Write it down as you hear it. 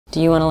Do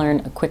you want to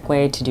learn a quick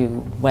way to do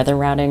weather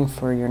routing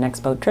for your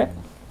next boat trip?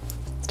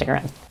 Stick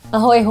around.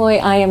 Ahoy hoy,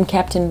 I am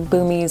Captain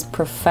Boomy's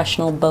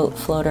professional boat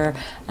floater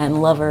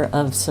and lover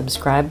of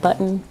subscribe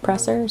button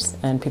pressers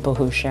and people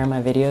who share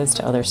my videos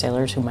to other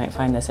sailors who might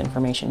find this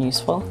information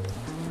useful.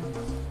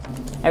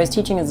 I was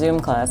teaching a Zoom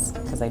class,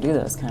 because I do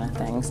those kind of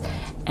things,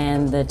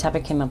 and the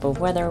topic came up of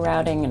weather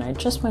routing, and I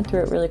just went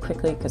through it really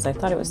quickly because I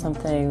thought it was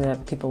something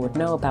that people would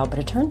know about, but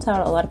it turns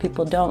out a lot of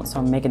people don't, so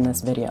I'm making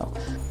this video.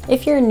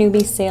 If you're a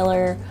newbie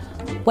sailor,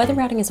 weather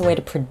routing is a way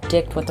to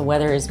predict what the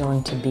weather is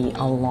going to be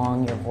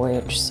along your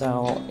voyage.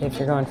 So if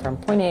you're going from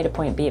point A to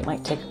point B, it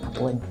might take a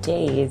couple of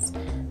days,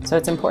 so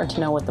it's important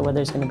to know what the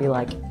weather is going to be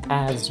like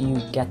as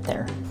you get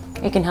there.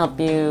 It can help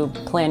you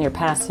plan your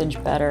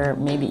passage better,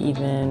 maybe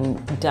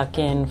even duck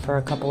in for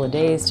a couple of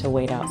days to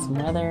wait out some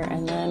weather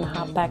and then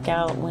hop back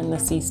out when the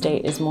sea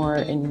state is more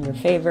in your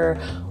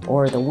favor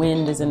or the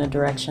wind is in a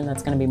direction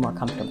that's going to be more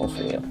comfortable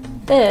for you.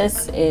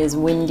 This is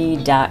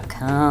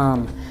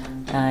windy.com.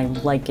 I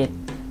like it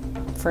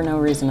for no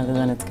reason other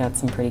than it's got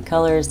some pretty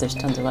colors. There's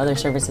tons of other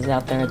services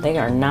out there. They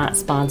are not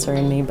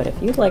sponsoring me, but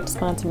if you'd like to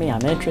sponsor me,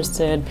 I'm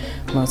interested,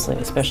 mostly,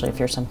 especially if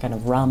you're some kind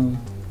of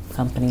rum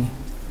company.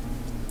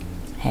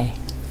 Hey.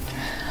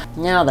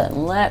 Now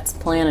then, let's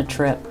plan a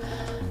trip.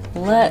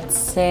 Let's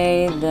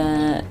say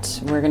that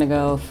we're gonna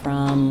go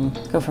from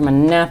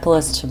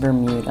Annapolis to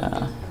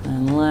Bermuda.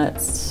 And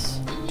let's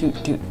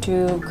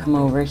come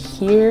over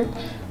here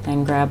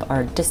and grab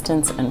our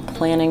distance and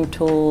planning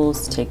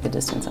tools. Take the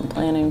distance and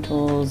planning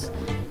tools.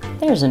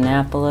 There's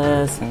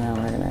Annapolis, and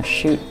then we're gonna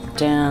shoot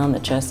down the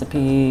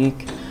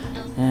Chesapeake,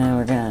 and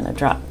we're gonna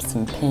drop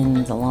some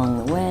pins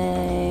along the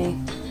way.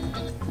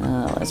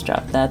 Let's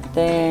drop that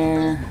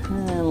there,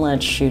 and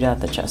let's shoot out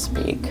the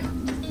Chesapeake.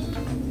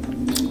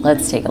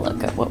 Let's take a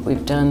look at what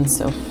we've done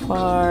so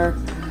far.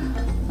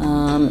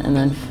 And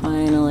then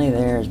finally,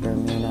 there's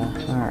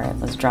Bermuda. All right,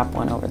 let's drop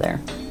one over there.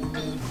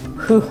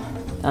 Whew,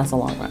 that's a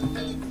long run.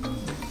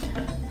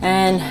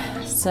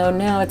 And so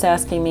now it's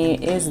asking me,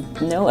 is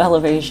no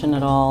elevation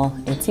at all?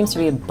 It seems to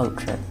be a boat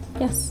trip.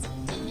 Yes,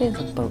 it is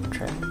a boat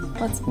trip.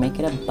 Let's make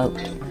it a boat.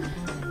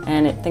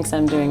 And it thinks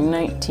I'm doing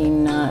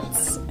 19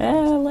 knots.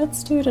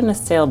 Let's do it in a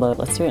sailboat.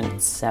 Let's do it in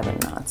 7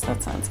 knots.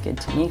 That sounds good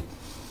to me.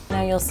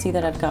 Now you'll see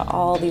that I've got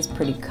all these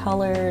pretty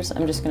colors.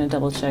 I'm just going to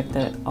double check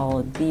that all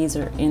of these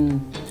are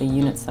in the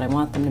units that I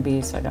want them to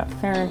be. So I got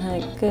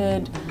Fahrenheit,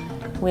 good.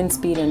 Wind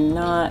speed in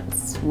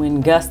knots,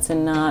 wind gusts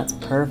in knots,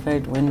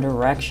 perfect. Wind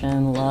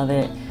direction, love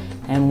it.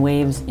 And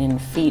waves in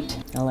feet.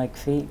 I like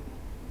feet.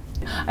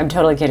 I'm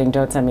totally kidding,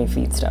 don't send me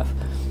feet stuff.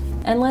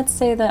 And let's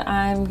say that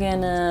I'm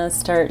gonna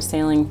start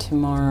sailing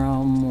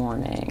tomorrow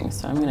morning.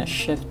 So I'm gonna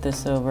shift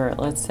this over.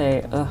 Let's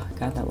say, oh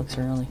God, that looks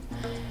early.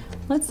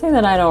 Let's say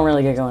that I don't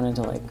really get going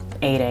until like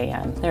 8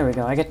 a.m. There we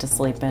go, I get to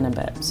sleep in a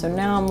bit. So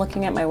now I'm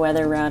looking at my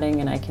weather routing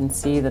and I can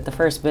see that the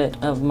first bit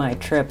of my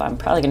trip, I'm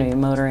probably gonna be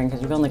motoring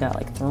because we've only got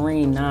like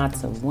 3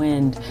 knots of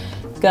wind,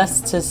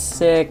 gusts to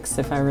 6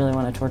 if I really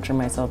wanna torture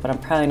myself, but I'm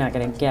probably not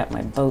gonna get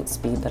my boat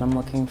speed that I'm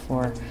looking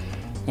for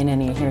in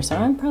any here. So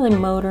I'm probably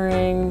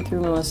motoring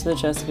through most of the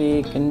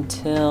Chesapeake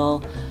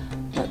until,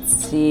 let's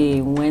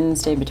see,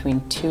 Wednesday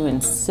between 2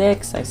 and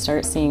 6. I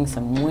start seeing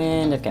some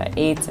wind. I've got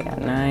 8s, I got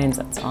 9s,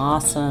 that's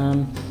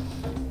awesome.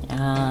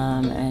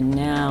 And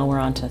now we're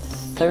on to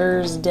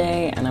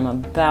Thursday and I'm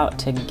about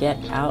to get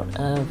out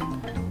of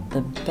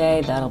the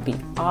bay. That'll be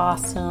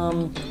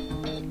awesome.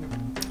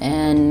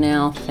 And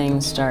now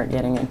things start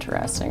getting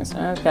interesting. So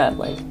I've got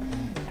like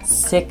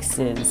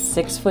 6s,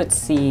 6-foot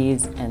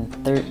seas and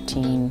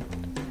 13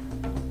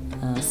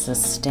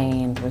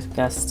 sustained with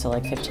gusts to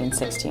like 15,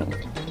 16.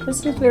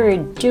 This is very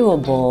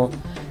doable,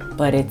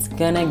 but it's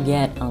gonna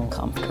get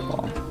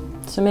uncomfortable.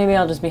 So maybe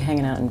I'll just be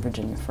hanging out in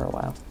Virginia for a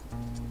while.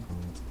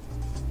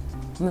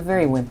 I'm a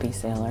very wimpy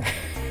sailor.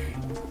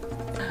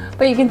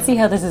 But you can see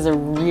how this is a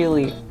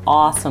really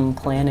awesome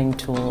planning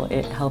tool.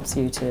 It helps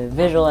you to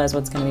visualize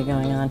what's gonna be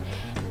going on.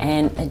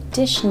 And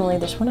additionally,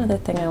 there's one other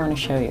thing I wanna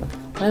show you.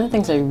 One of the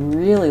things I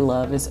really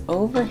love is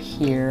over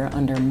here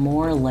under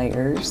more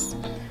layers,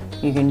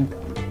 you can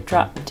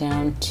drop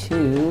down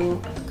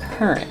to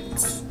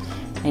currents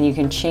and you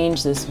can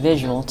change this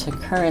visual to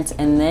currents,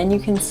 and then you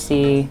can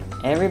see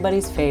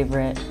everybody's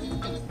favorite,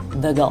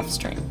 the Gulf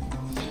Stream.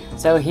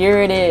 So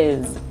here it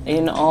is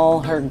in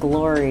all her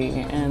glory,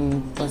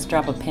 and let's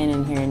drop a pin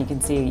in here and you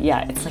can see,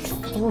 yeah, it's like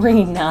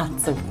 3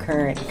 knots of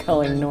current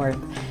going north,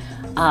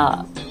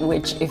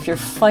 which if you're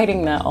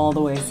fighting that all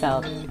the way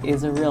south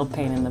is a real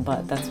pain in the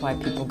butt. That's why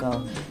people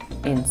go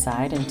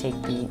inside and take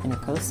the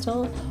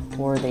intercoastal,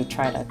 or they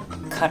try to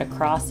cut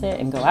across it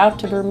and go out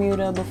to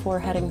Bermuda before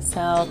heading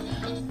south,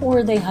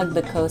 or they hug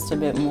the coast a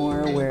bit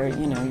more where,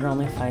 you know, you're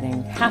only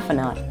fighting half a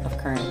knot of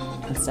current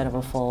instead of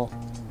a full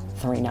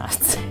 3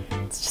 knots.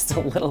 It's just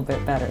a little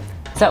bit better.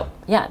 So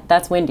yeah,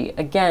 that's windy.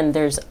 Again,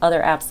 there's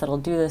other apps that'll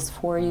do this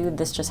for you.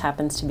 This just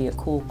happens to be a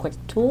cool, quick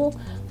tool.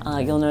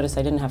 You'll notice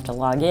I didn't have to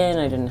log in.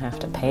 I didn't have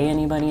to pay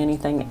anybody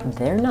anything.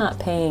 They're not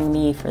paying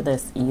me for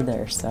this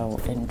either, so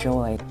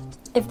enjoy.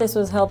 If this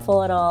was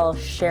helpful at all,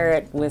 share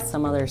it with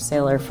some other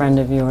sailor friend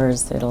of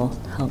yours. It'll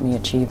help me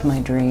achieve my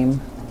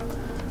dream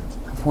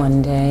of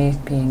one day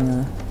being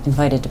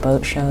invited to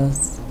boat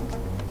shows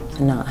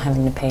and not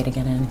having to pay to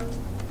get in.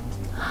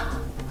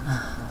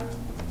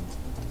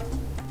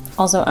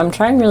 Also, I'm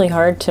trying really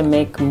hard to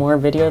make more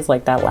videos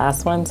like that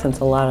last one since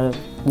a lot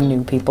of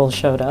new people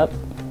showed up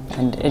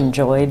and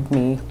enjoyed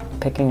me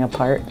picking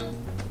apart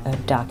a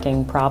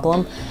docking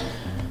problem.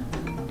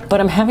 But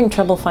I'm having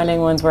trouble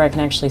finding ones where I can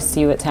actually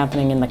see what's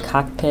happening in the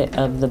cockpit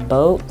of the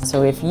boat.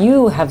 So if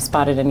you have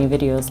spotted any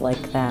videos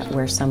like that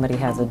where somebody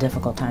has a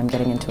difficult time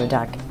getting into a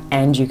dock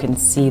and you can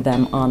see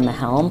them on the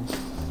helm,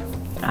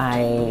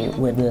 I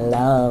would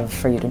love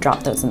for you to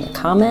drop those in the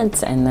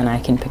comments, and then I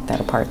can pick that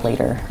apart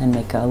later and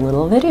make a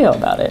little video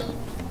about it.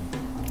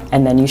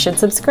 And then you should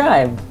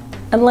subscribe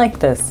and like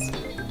this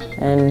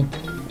and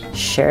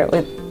share it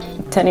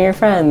with 10 of your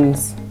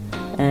friends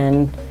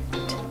and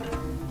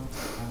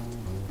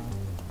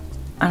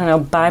I don't know,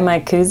 buy my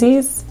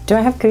koozies? Do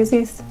I have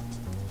koozies?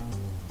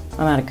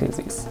 I'm out of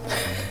koozies.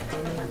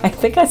 I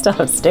think I still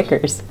have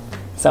stickers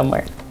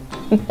somewhere.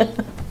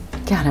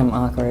 God, I'm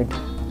awkward.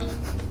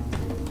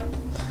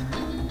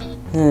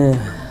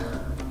 Ugh.